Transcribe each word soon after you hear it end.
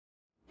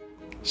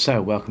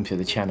So welcome to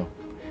the channel.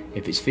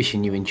 If it's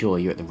fishing you enjoy,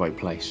 you're at the right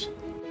place.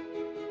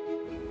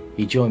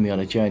 You join me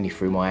on a journey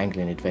through my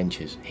angling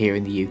adventures here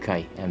in the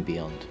UK and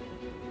beyond,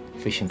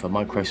 fishing for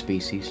micro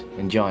species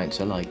and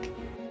giants alike.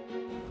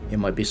 It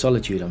might be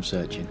solitude I'm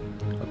searching,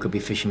 I could be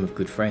fishing with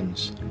good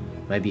friends,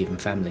 maybe even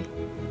family.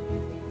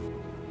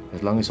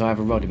 As long as I have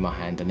a rod in my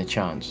hand and a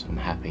chance, I'm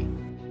happy.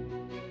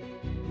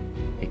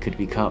 It could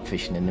be carp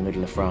fishing in the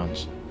middle of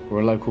France or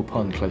a local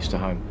pond close to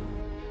home.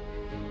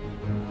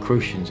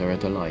 Crucians are a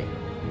delight,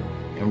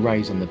 and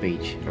rays on the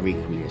beach are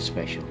equally as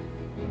special.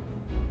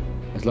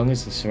 As long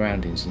as the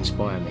surroundings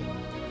inspire me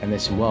and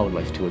there's some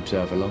wildlife to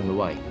observe along the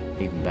way,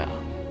 even better.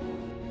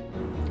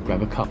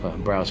 Grab a cuppa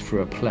and browse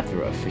through a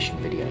plethora of fishing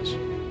videos.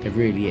 There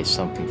really is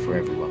something for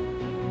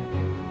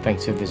everyone.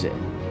 Thanks for visiting.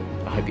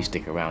 I hope you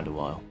stick around a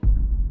while.